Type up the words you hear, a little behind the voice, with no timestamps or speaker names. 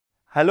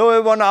Hello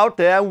everyone out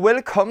there,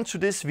 welcome to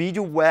this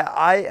video where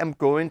I am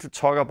going to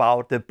talk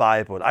about the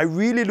Bible. I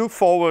really look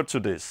forward to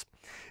this.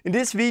 In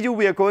this video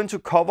we are going to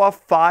cover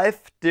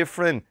 5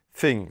 different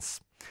things.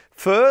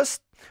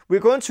 First, we're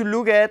going to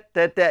look at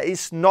that there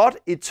is not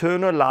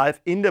eternal life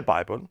in the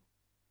Bible,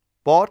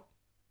 but,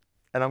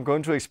 and I'm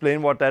going to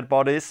explain what that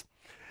but is.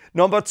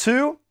 Number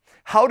 2,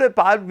 how the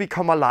Bible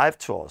become alive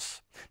to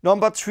us.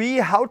 Number 3,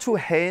 how to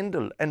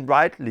handle and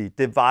rightly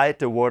divide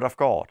the Word of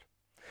God.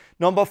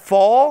 Number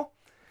 4,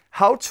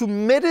 how to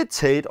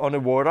meditate on the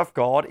Word of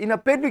God in a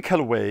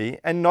biblical way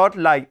and not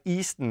like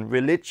Eastern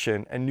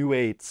religion and New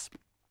Age.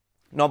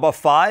 Number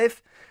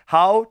 5,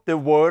 how the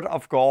Word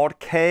of God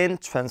can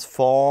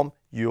transform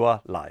your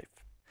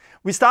life.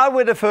 We start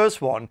with the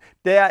first one.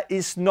 There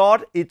is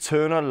not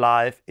eternal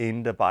life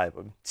in the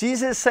Bible.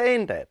 Jesus is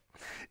saying that.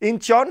 In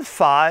John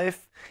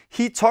 5,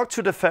 he talked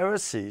to the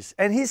Pharisees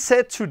and he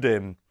said to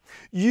them,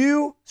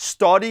 "You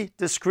study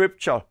the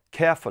scripture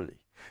carefully,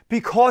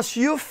 because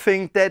you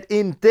think that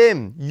in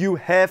them you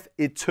have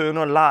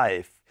eternal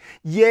life.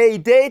 Yea,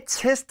 they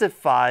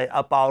testify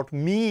about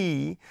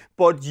me,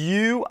 but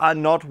you are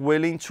not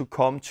willing to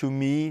come to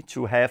me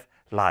to have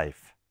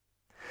life."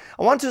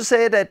 I want to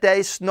say that there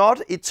is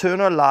not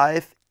eternal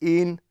life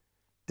in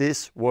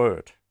this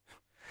word.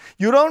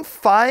 You don't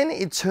find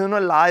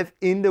eternal life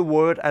in the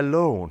word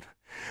alone,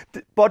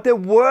 but the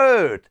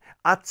word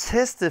are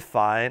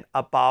testifying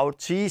about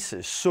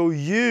Jesus, so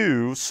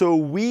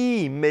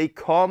we may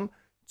come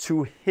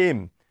to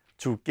him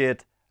to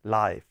get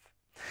life.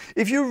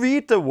 If you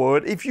read the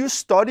word, if you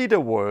study the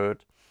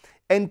word,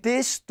 and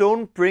this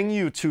don't bring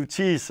you to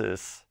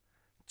Jesus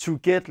to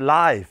get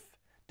life,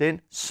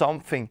 then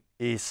something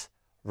is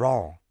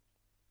wrong.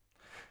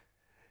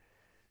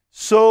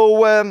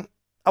 So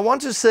I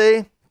want to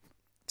say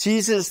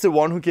Jesus is the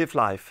one who gives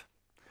life.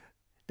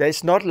 There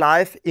is not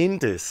life in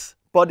this,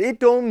 but it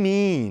don't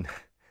mean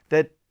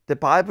that the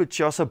Bible is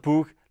just a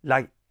book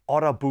like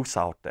other books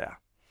out there.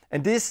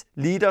 And this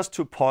leads us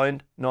to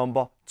point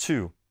number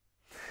 2.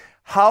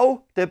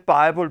 How the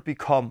Bible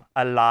become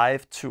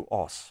alive to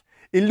us.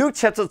 In Luke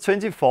chapter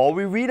 24,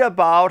 we read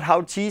about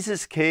how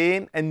Jesus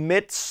came and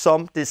met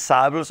some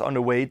disciples on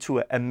the way to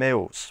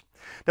Emmaus.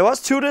 There was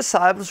 2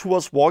 disciples who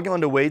was walking on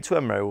the way to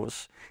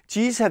Emmaus.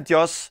 Jesus had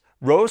just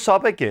rose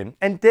up again,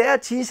 and there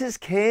Jesus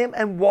came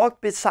and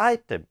walked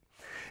beside them.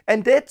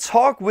 And they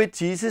talked with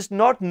Jesus,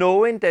 not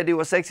knowing that it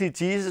was actually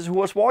Jesus who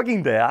was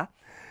walking there.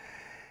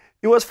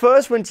 It was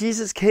first when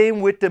Jesus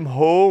came with them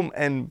home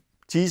and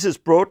Jesus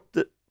broke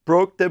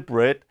the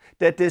bread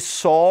that they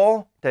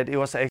saw that it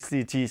was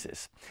actually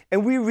Jesus.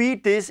 And we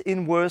read this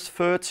in verse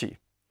 30.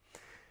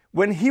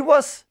 When he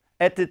was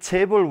at the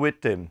table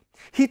with them,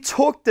 he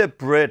took the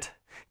bread,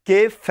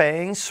 gave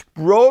thanks,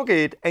 broke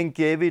it and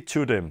gave it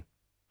to them.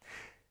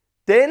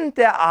 Then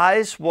their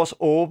eyes was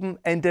open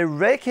and they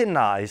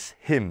recognized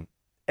him,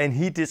 and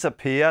he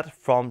disappeared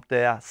from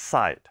their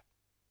sight.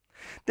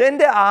 Then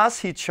they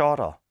asked each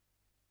other,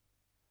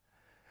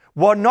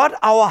 "Were not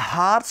our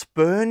hearts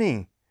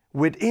burning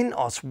within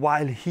us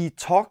while he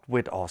talked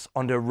with us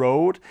on the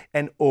road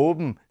and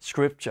opened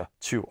scripture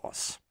to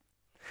us?"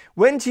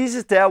 When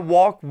Jesus there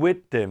walked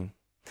with them,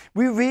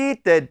 we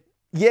read that,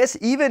 yes,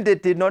 even they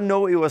did not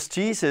know it was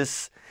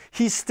Jesus,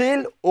 he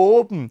still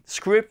opened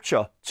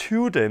scripture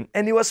to them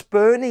and it was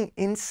burning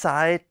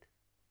inside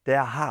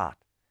their heart.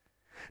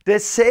 The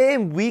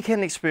same we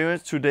can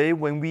experience today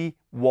when we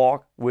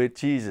walk with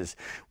Jesus.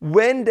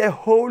 When the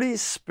Holy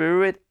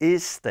Spirit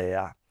is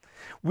there,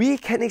 we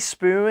can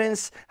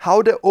experience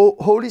how the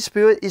Holy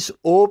Spirit is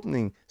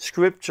opening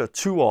scripture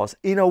to us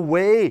in a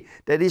way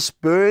that is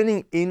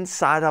burning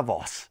inside of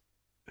us.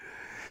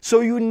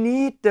 So you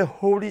need the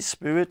Holy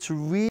Spirit to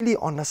really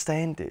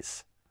understand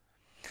this.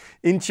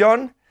 In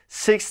John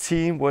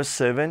 16 verse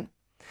 7,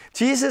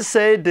 Jesus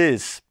said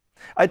this,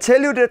 "I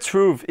tell you the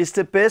truth, it's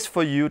the best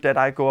for you that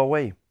I go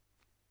away.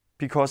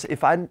 Because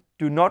if I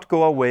do not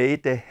go away,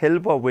 the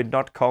helper will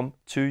not come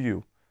to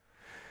you.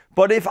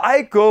 But if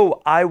I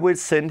go, I will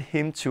send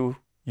him to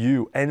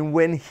you. And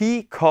when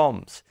he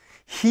comes,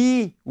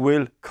 he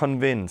will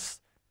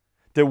convince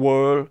the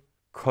world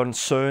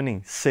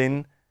concerning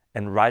sin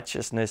and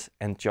righteousness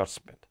and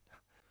judgment."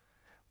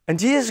 And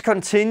Jesus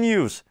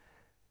continues,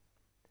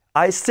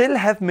 "I still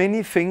have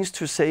many things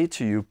to say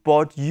to you,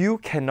 but you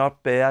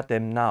cannot bear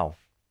them now.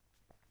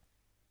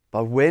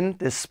 But when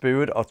the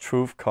Spirit of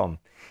truth comes,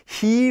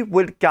 he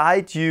will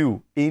guide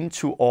you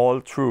into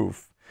all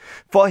truth.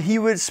 For he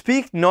will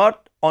speak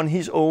not on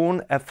his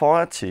own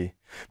authority,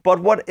 but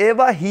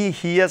whatever he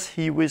hears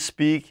he will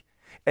speak,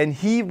 and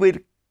he will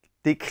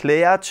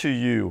declare to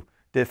you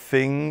the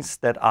things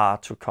that are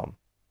to come."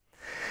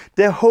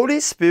 The Holy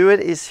Spirit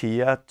is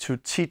here to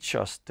teach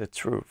us the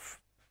truth.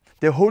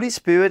 The Holy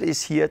Spirit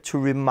is here to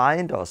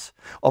remind us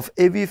of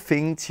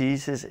everything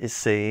Jesus is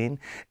saying.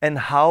 And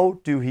how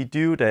do he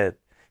do that?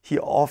 He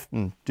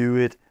often do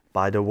it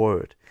by the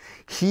word.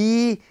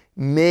 He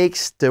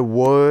makes the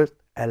word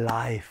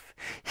alive.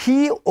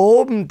 He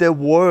opened the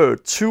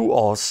word to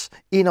us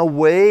in a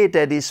way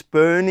that is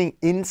burning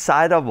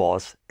inside of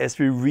us, as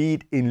we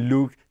read in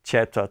Luke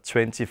chapter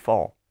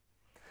 24.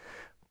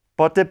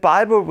 But the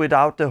Bible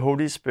without the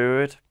Holy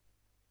Spirit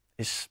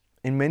is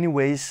in many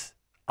ways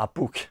a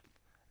book,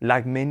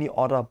 like many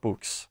other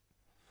books.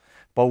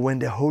 But when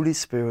the Holy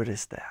Spirit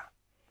is there,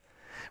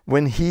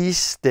 when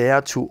He's there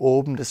to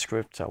open the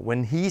Scripture,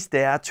 when He's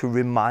there to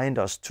remind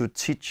us, to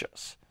teach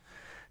us,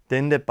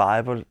 then the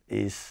Bible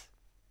is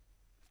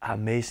an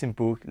amazing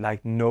book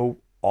like no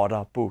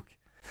other book.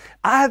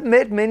 I have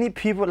met many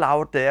people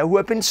out there who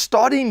have been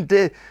studying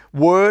the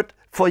Word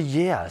for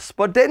years,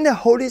 but then the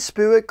Holy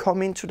Spirit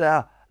come into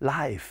their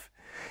life,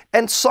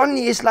 and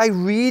suddenly it's like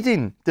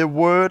reading the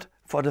Word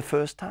for the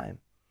first time.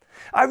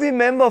 I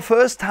remember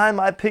first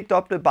time I picked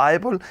up the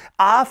Bible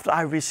after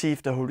I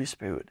received the Holy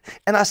Spirit,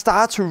 and I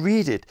started to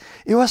read it.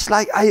 It was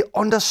like I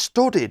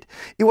understood it.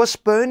 It was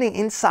burning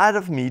inside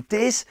of me.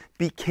 This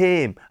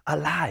became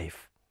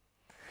alive.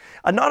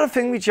 Another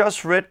thing we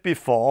just read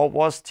before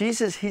was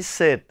Jesus, He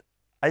said,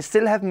 I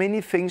still have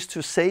many things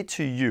to say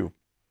to you,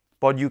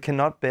 but you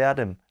cannot bear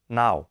them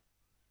now.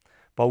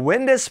 But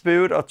when the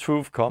Spirit of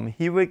truth comes,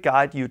 He will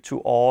guide you to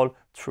all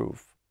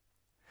truth.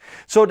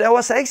 So there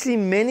was actually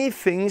many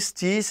things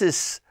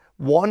Jesus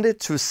wanted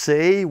to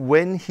say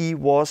when He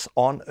was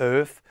on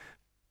earth,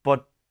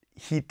 but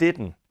He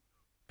didn't,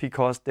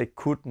 because they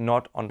could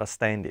not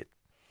understand it.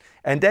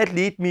 And that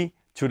leads me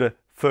to the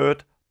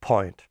third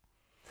point.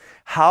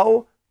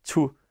 How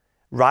to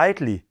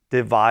rightly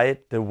divide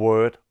the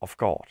Word of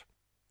God.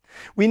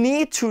 We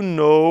need to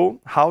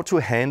know how to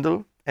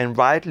handle and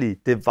rightly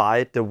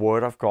divide the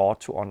Word of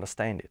God to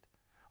understand it.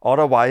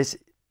 Otherwise,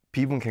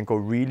 people can go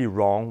really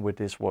wrong with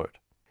this Word.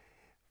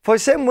 For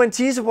example, when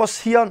Jesus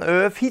was here on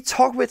earth, He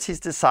talked with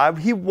His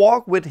disciples, He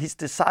walked with His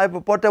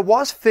disciples, but there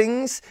was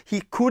things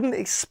He couldn't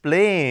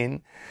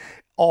explain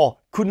or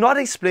could not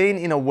explain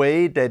in a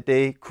way that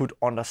they could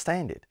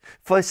understand it.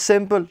 For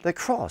example, the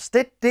cross.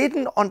 They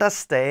didn't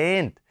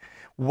understand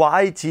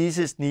why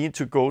Jesus needed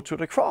to go to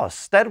the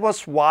cross. That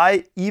was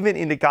why even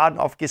in the Garden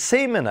of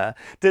Gethsemane,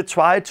 they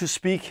tried to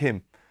speak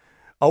Him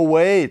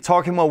away,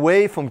 talk Him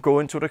away from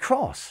going to the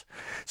cross.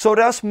 So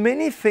there's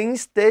many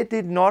things they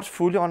did not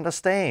fully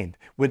understand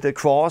with the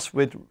cross,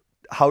 with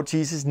how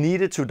Jesus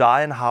needed to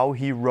die and how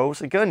He rose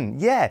again.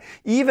 Yeah,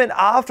 even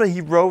after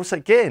He rose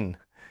again,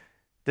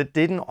 they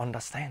didn't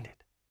understand it.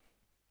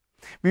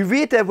 We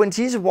read that when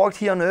Jesus walked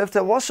here on earth,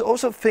 there was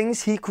also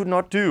things He could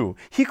not do.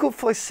 He could,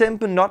 for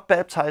example, not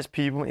baptize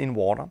people in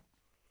water.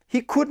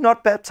 He could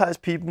not baptize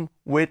people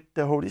with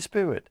the Holy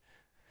Spirit.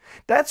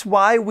 That's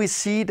why we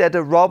see that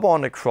the robber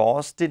on the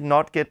cross did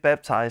not get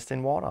baptized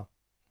in water.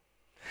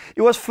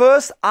 It was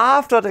first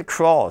after the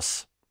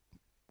cross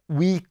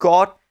we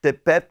got the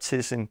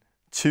baptism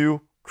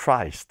to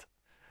Christ.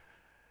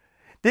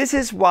 This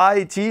is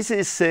why Jesus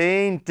is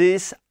saying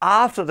this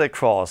after the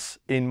cross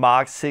in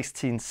Mark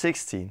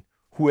 16:16.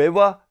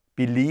 Whoever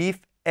believes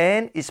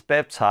and is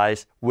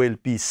baptized will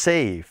be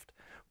saved,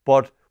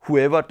 but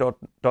whoever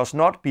does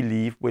not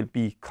believe will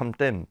be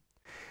condemned.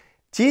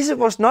 Jesus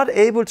was not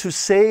able to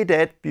say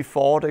that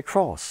before the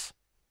cross.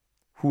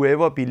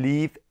 Whoever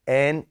believes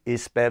and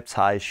is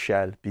baptized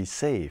shall be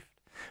saved.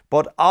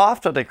 But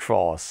after the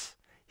cross,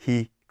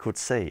 He could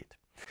say it.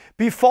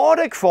 Before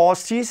the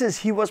cross, Jesus,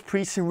 He was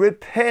preaching,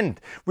 repent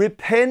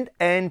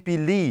and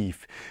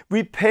believe.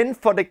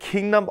 Repent, for the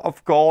kingdom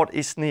of God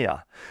is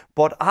near.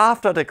 But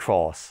after the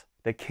cross,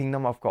 the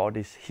kingdom of God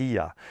is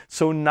here.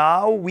 So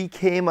now we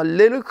came a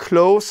little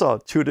closer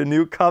to the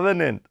new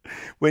covenant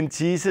when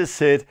Jesus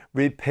said,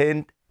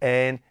 repent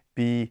and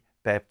be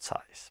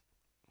baptized.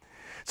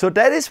 So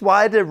that is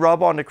why the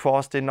robber on the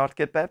cross did not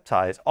get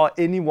baptized, or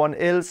anyone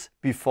else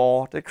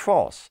before the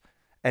cross.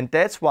 And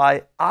that's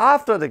why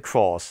after the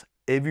cross,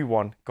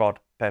 everyone got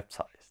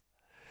baptized.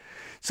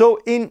 So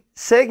in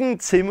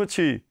 2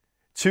 Timothy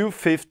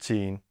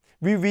 2:15,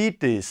 we read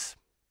this.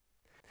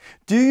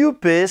 Do your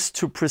best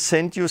to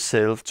present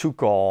yourself to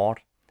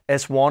God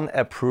as one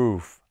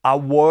approved, a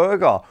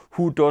worker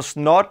who does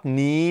not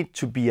need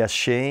to be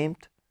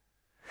ashamed,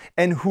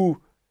 and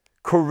who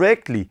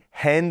correctly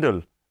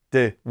handle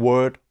the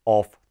word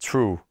of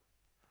truth.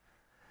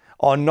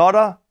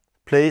 Another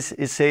place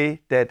is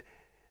say that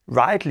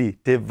rightly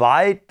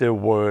divide the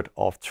word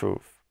of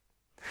truth.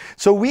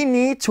 So we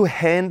need to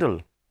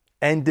handle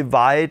and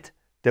divide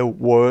the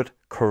word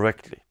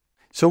correctly.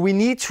 So we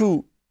need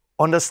to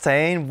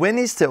understand when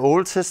is the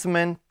Old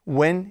Testament,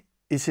 when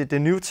is it the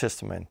New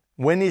Testament,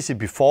 when is it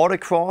before the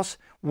cross,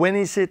 when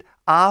is it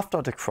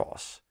after the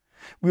cross.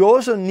 We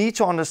also need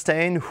to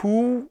understand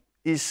who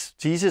is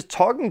Jesus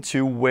talking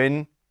to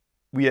when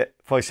we,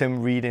 for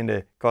example, read in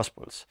the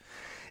Gospels.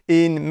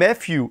 In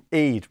Matthew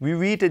 8, we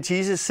read that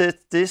Jesus said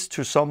this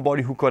to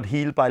somebody who got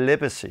healed by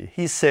leprosy.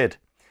 He said,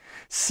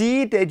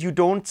 see that you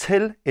don't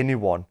tell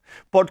anyone,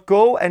 but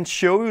go and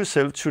show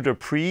yourself to the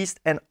priest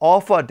and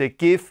offer the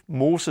gift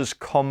Moses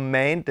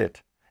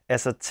commanded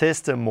as a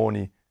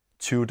testimony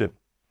to them.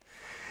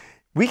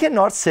 We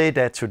cannot say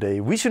that today.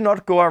 We should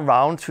not go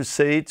around to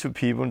say to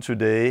people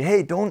today,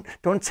 hey, don't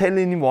tell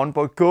anyone,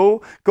 but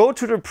go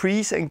to the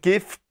priest and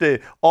give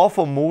the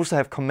offer Moses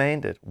have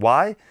commanded.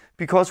 Why?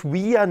 Because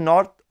we are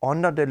not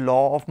under the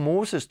law of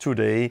Moses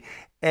today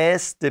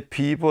as the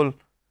people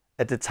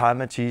at the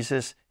time of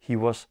Jesus he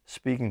was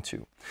speaking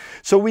to.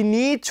 So we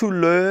need to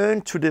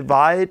learn to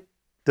divide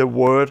the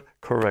word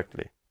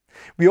correctly.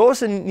 We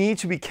also need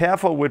to be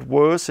careful with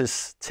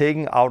verses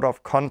taken out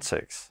of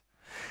context.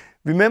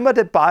 Remember,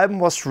 the Bible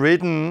was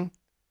written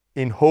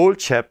in whole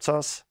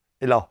chapters,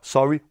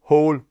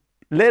 whole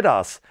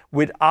letters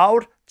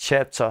without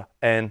chapter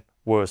and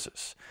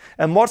verses.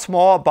 And much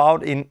more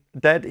about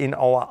that in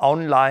our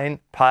online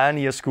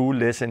Pioneer School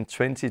lesson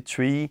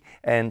 23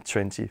 and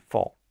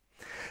 24.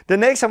 The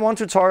next I want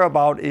to talk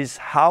about is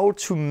how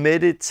to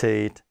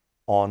meditate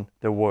on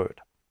the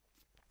word.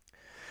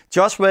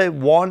 Joshua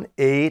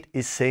 1:8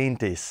 is saying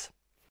this: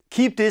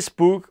 keep this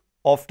book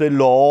of the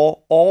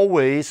law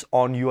always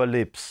on your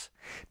lips.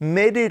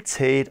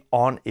 Meditate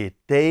on it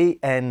day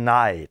and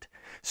night,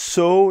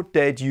 so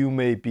that you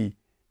may be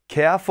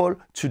careful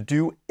to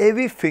do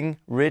everything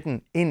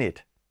written in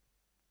it.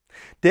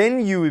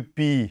 Then you will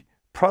be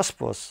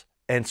prosperous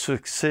and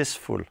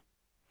successful.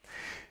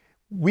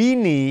 We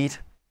need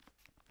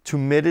to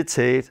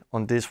meditate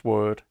on this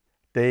word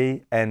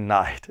day and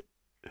night.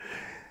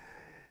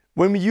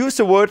 When we use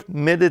the word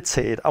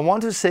meditate, I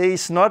want to say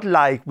it's not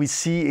like we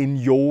see in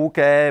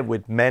yoga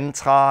with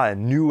mantra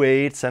and New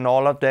Age and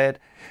all of that,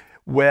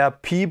 where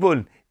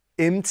people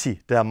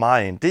empty their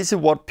mind. This is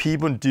what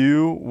people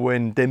do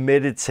when they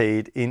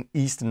meditate in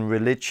Eastern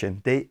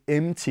religion. They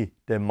empty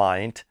their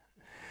mind.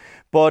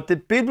 But the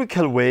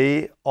biblical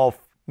way of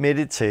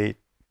meditate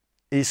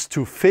is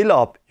to fill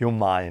up your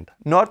mind,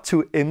 not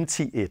to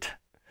empty it.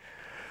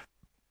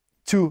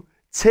 To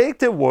take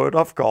the word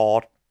of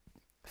God,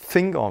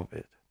 think of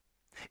it,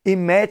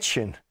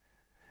 imagine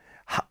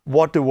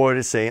what the word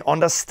is saying,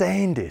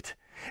 understand it,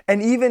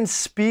 and even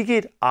speak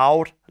it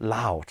out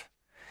loud.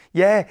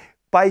 Yeah,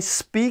 by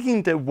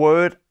speaking the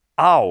word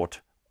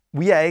out,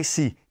 we are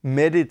actually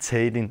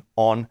meditating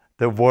on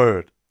the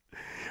word.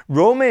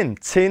 Romans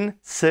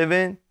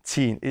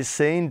 10:17 is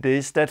saying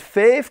this, that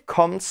faith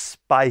comes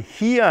by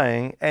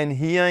hearing and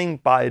hearing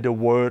by the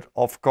word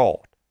of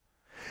God.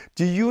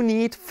 Do you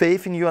need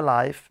faith in your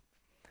life?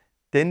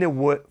 Then the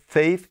word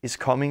faith is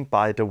coming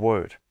by the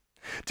word.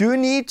 Do you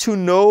need to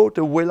know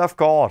the will of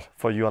God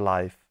for your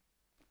life?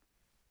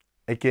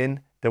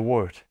 Again, the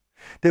word.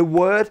 The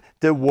word,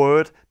 the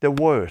word, the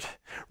word.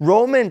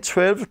 Romans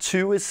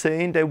 12:2 is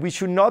saying that we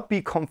should not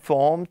be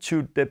conformed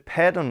to the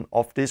pattern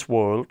of this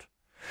world,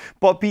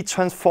 but be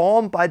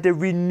transformed by the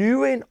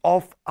renewing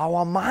of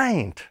our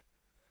mind.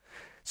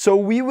 So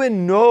we will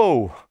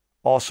know,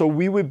 or so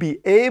we will be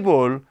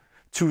able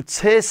to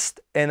test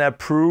and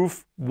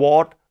approve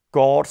what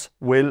God's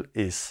will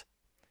is.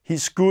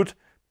 His good,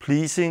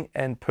 pleasing,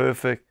 and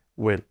perfect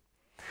will.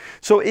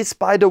 So it's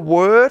by the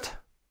word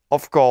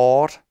of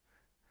God,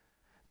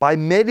 by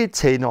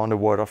meditating on the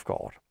word of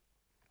God,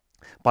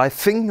 by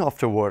thinking of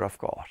the word of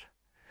God,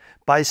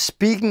 by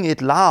speaking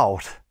it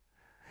loud,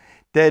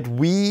 that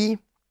we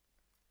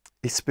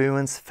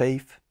experience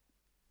faith.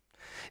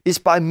 It's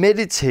by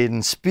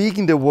meditating,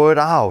 speaking the word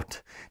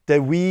out,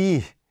 that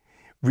we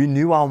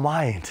renew our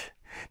mind,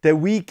 that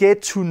we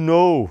get to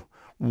know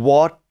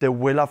what the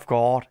will of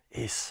God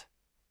is.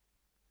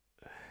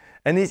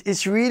 And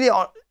it's really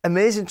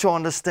amazing to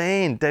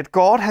understand that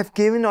God has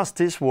given us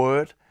this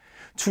word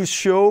to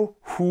show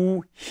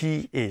who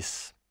He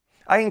is.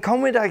 I can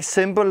come with an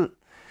example.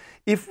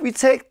 If we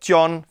take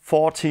John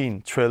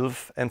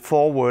 14:12 and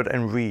forward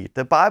and read,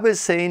 the Bible is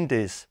saying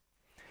this: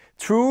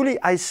 truly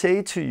I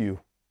say to you,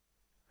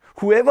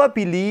 whoever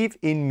believes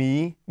in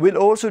me will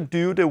also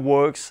do the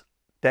works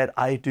that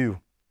I do,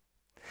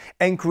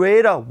 and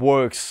greater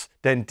works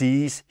than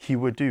these he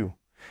will do,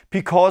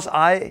 because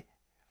I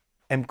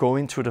am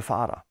going to the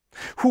Father.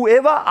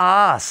 Whoever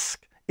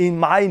asks in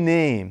my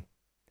name,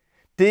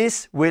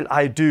 this will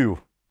I do,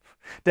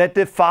 that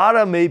the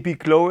Father may be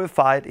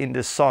glorified in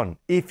the Son.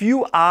 If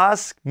you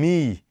ask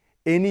me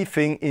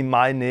anything in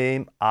my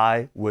name,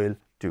 I will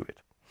do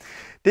it.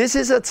 This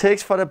is a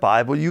text for the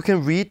Bible. You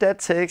can read that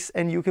text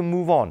and you can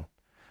move on.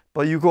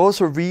 But you can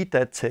also read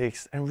that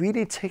text and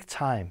really take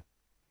time.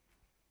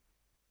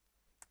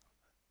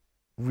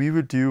 We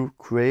will do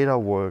greater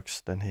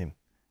works than Him.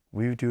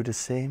 We will do the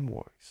same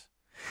works.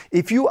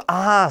 If you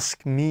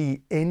ask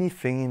me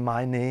anything in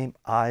my name,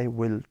 I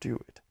will do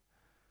it.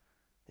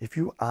 If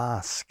you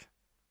ask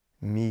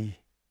me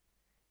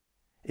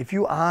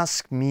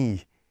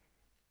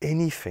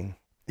anything,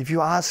 if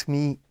you ask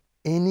me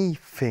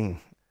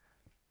anything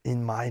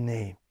in my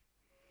name,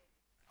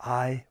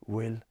 I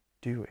will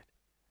do it.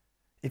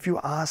 If you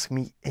ask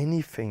me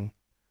anything,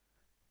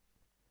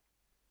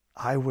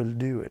 I will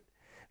do it.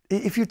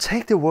 If you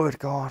take the word,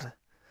 God,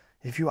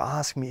 if you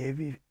ask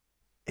me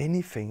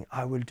anything,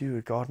 I will do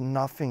it. God,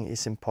 nothing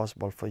is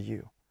impossible for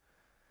you.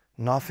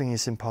 Nothing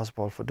is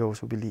impossible for those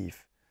who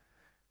believe.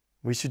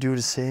 We should do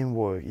the same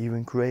work,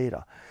 even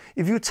greater.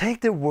 If you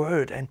take the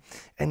word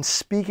and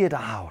speak it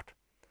out,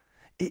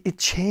 it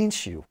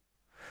changes you.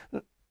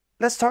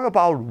 Let's talk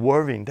about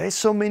worrying. There's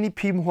so many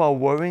people who are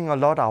worrying a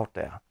lot out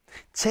there.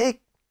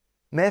 Take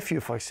Matthew,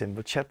 for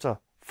example, chapter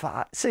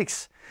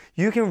 6,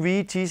 you can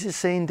read Jesus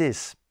saying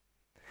this.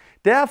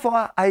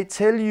 Therefore I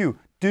tell you,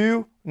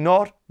 do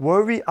not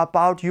worry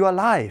about your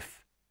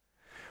life,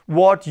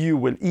 what you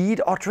will eat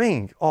or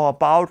drink, or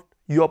about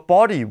your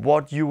body,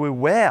 what you will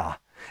wear.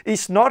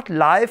 Is not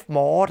life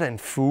more than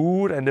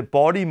food and the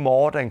body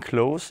more than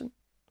clothing?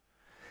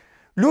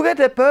 Look at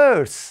the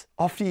birds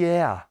of the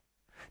air.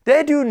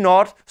 They do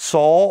not sow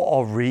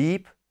or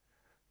reap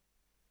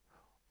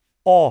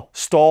or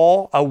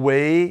store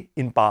away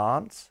in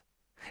barns,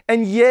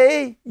 and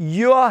yea,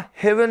 your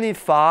heavenly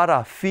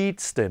Father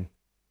feeds them.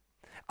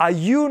 Are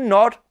you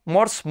not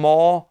much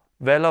more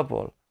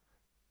valuable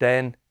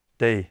than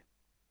they?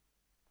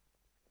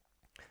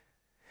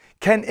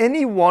 Can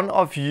any one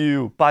of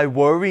you, by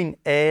worrying,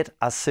 add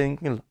a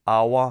single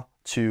hour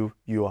to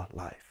your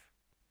life?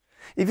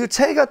 If you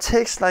take a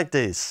text like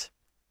this,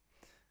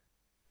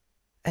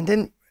 and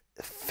then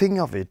think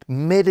of it,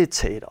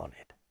 meditate on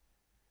it.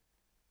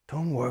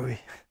 Don't worry.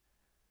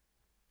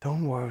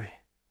 Don't worry.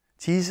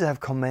 Jesus have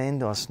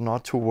commanded us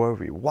not to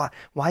worry.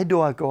 Why do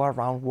I go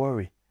around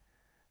worry?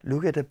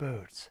 Look at the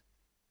birds.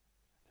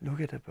 Look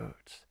at the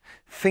birds.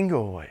 Think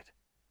over it.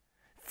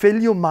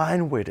 Fill your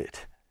mind with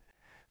it.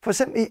 For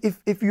example,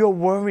 if you're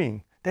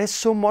worrying, there's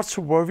so much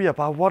to worry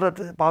about. What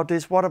about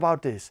this? What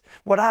about this?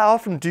 What I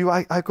often do,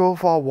 I go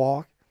for a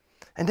walk,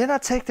 and then I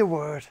take the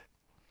word.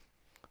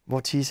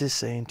 What Jesus is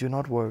saying, do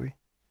not worry.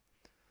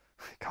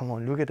 Come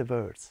on, look at the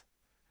birds.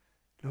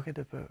 Look at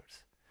the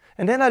birds.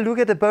 And then I look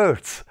at the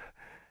birds.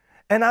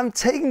 And I'm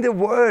taking the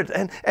word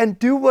and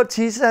do what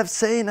Jesus has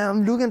saying. And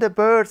I'm looking at the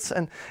birds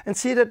and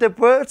see that the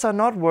birds are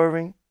not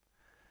worrying.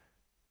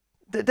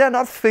 They're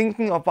not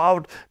thinking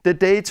about the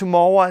day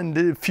tomorrow and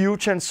the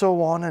future and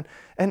so on.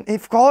 And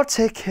if God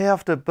takes care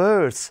of the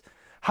birds,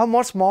 how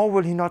much more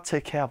will He not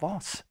take care of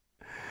us?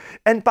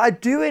 And by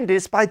doing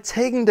this, by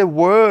taking the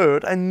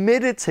word and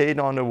meditate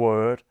on the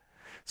word,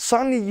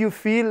 suddenly you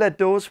feel that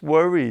those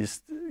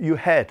worries you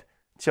had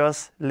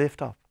just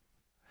lift up.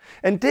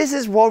 And this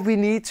is what we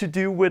need to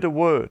do with the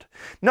word.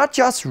 Not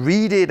just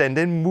read it and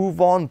then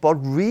move on, but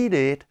read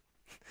it,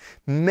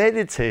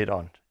 meditate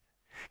on it.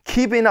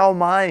 Keep in our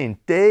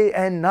mind day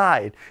and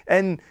night.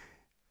 And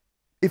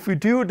if we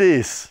do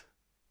this,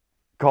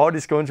 God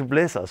is going to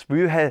bless us.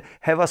 We will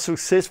have a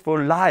successful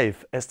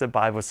life, as the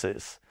Bible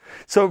says.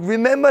 So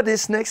remember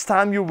this next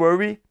time you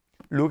worry,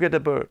 look at the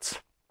birds.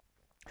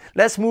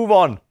 Let's move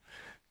on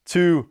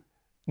to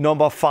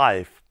number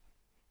 5,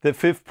 the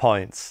 5th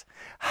point.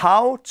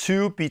 How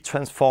to be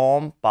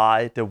transformed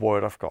by the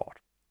Word of God.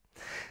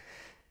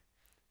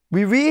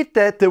 We read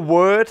that the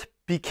Word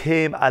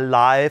became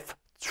alive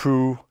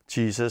through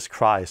Jesus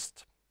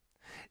Christ.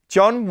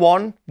 John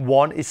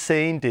 1:1 is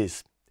saying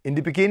this. In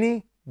the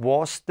beginning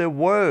was the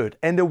Word,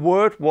 and the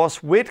Word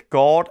was with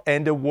God,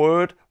 and the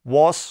Word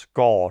was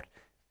God.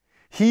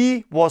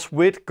 He was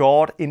with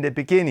God in the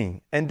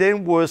beginning. And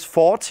then verse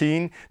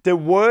 14, the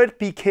Word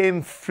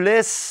became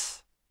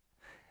flesh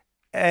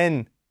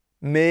and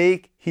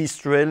made His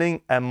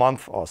dwelling among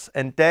us.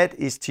 And that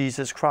is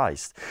Jesus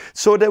Christ.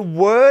 So the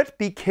Word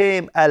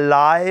became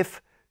alive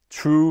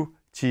through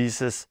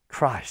Jesus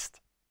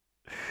Christ.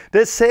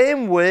 The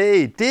same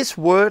way, this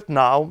word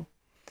now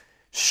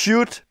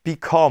should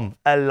become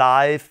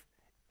alive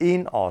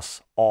in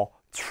us or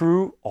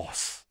through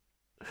us.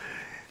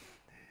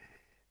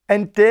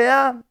 And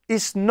there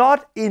is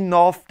not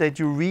enough that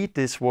you read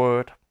this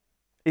word.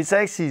 It's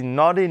actually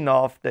not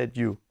enough that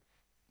you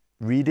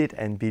read it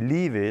and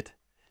believe it.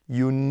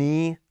 You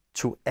need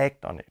to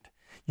act on it.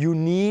 You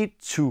need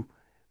to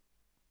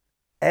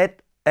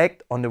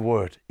act on the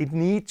word. It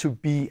needs to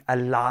be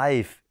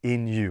alive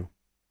in you.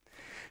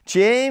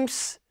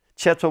 James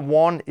chapter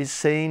 1 is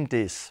saying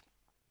this.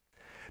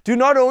 Do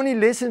not only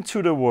listen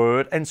to the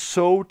word and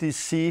so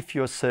deceive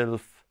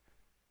yourself.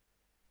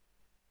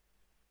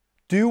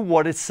 Do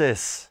what it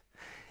says.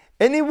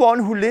 Anyone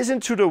who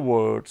listens to the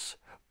words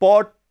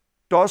but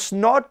does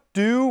not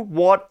do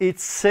what it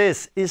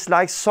says is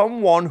like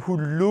someone who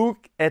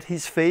looks at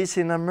his face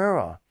in a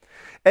mirror,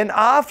 and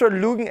after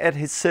looking at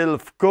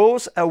himself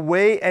goes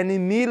away and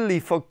immediately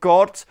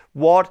forgot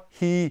what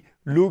he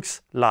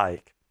looks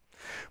like.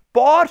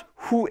 But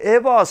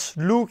whoever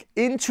looks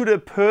into the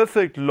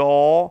perfect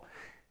law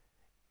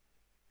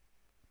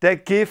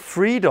that gives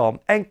freedom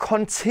and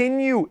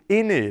continue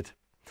in it,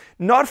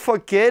 not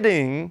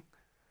forgetting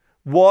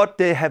what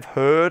they have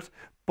heard,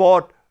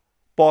 but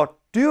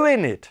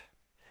doing it,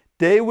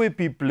 they will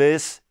be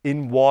blessed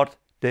in what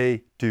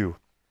they do.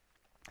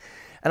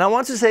 And I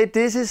want to say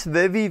this is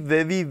very,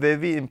 very,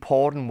 very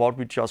important what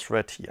we just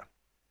read here.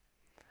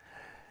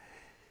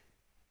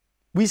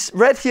 We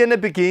read here in the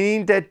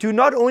beginning that do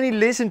not only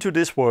listen to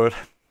this word,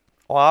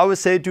 or I would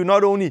say do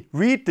not only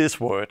read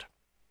this word,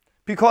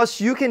 because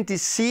you can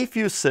deceive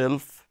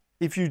yourself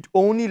if you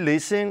only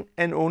listen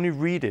and only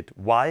read it.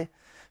 Why?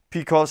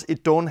 Because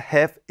it don't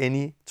have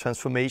any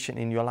transformation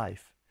in your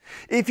life.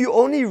 If you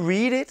only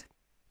read it,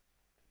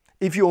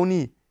 if you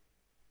only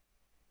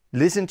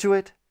listen to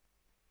it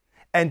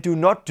and do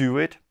not do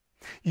it,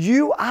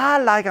 you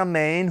are like a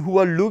man who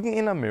are looking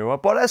in a mirror,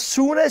 but as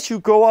soon as you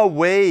go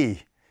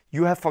away,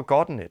 you have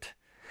forgotten it.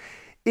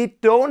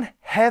 It don't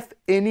have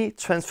any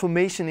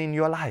transformation in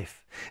your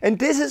life. And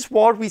this is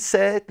what we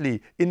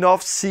sadly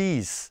enough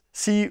see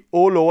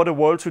all over the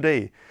world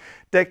today.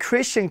 That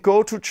Christians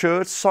go to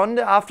church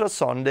Sunday after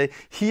Sunday,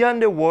 hearing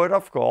the word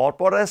of God,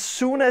 but as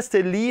soon as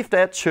they leave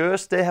that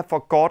church, they have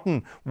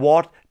forgotten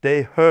what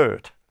they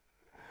heard.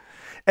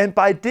 And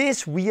by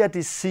this, we are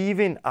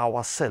deceiving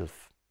ourselves.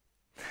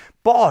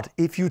 But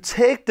if you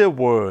take the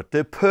word,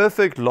 the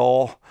perfect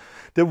law,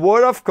 the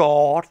word of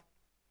God,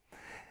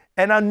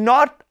 and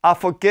are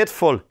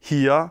forgetful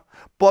here,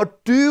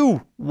 but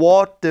do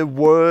what the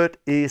word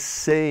is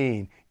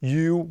saying,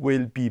 you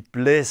will be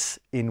blessed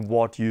in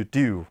what you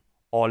do.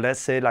 Or let's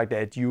say it like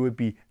that, you will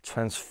be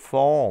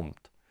transformed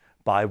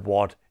by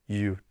what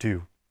you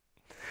do.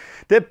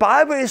 The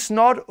Bible is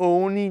not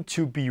only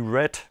to be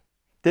read,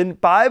 the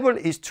Bible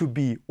is to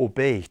be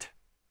obeyed.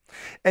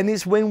 And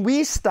it's when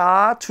we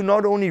start to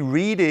not only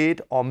read it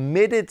or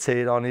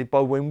meditate on it,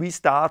 but when we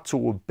start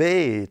to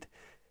obey it,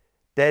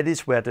 that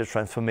is where the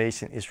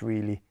transformation is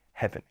really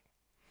happening.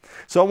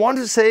 So I want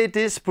to say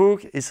this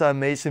book is an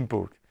amazing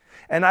book.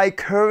 And I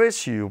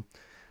encourage you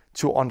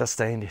to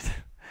understand it,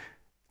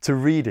 to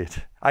read it.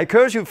 I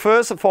encourage you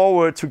first of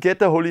all to get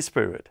the Holy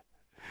Spirit.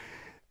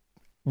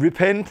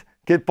 Repent,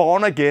 get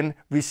born again,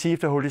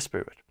 receive the Holy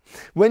Spirit.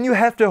 When you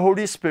have the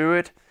Holy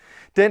Spirit,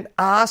 then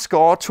ask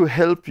God to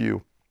help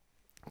you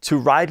to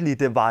rightly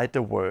divide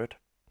the word.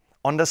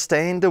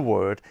 Understand the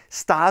word,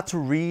 start to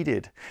read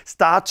it,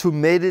 start to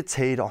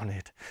meditate on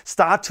it,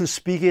 start to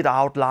speak it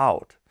out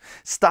loud,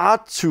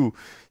 start to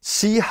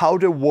see how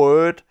the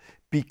word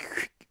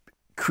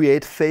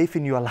create faith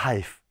in your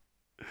life,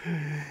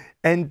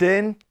 and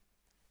then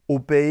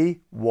obey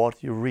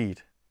what you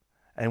read.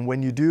 And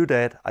when you do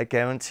that, I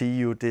guarantee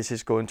you this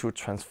is going to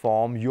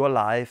transform your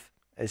life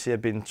as you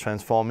have been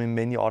transforming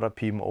many other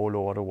people all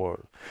over the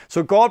world.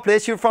 So God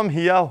bless you from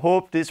here. I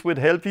hope this would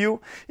help you.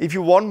 If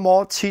you want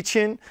more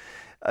teaching,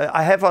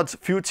 I have a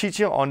few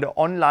teaching on the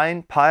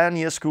online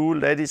Pioneer School.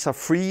 That is a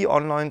free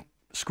online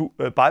school,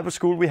 Bible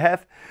school we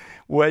have,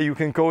 where you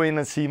can go in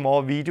and see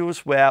more videos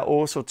where I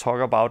also talk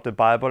about the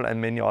Bible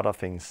and many other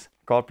things.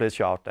 God bless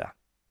you out there.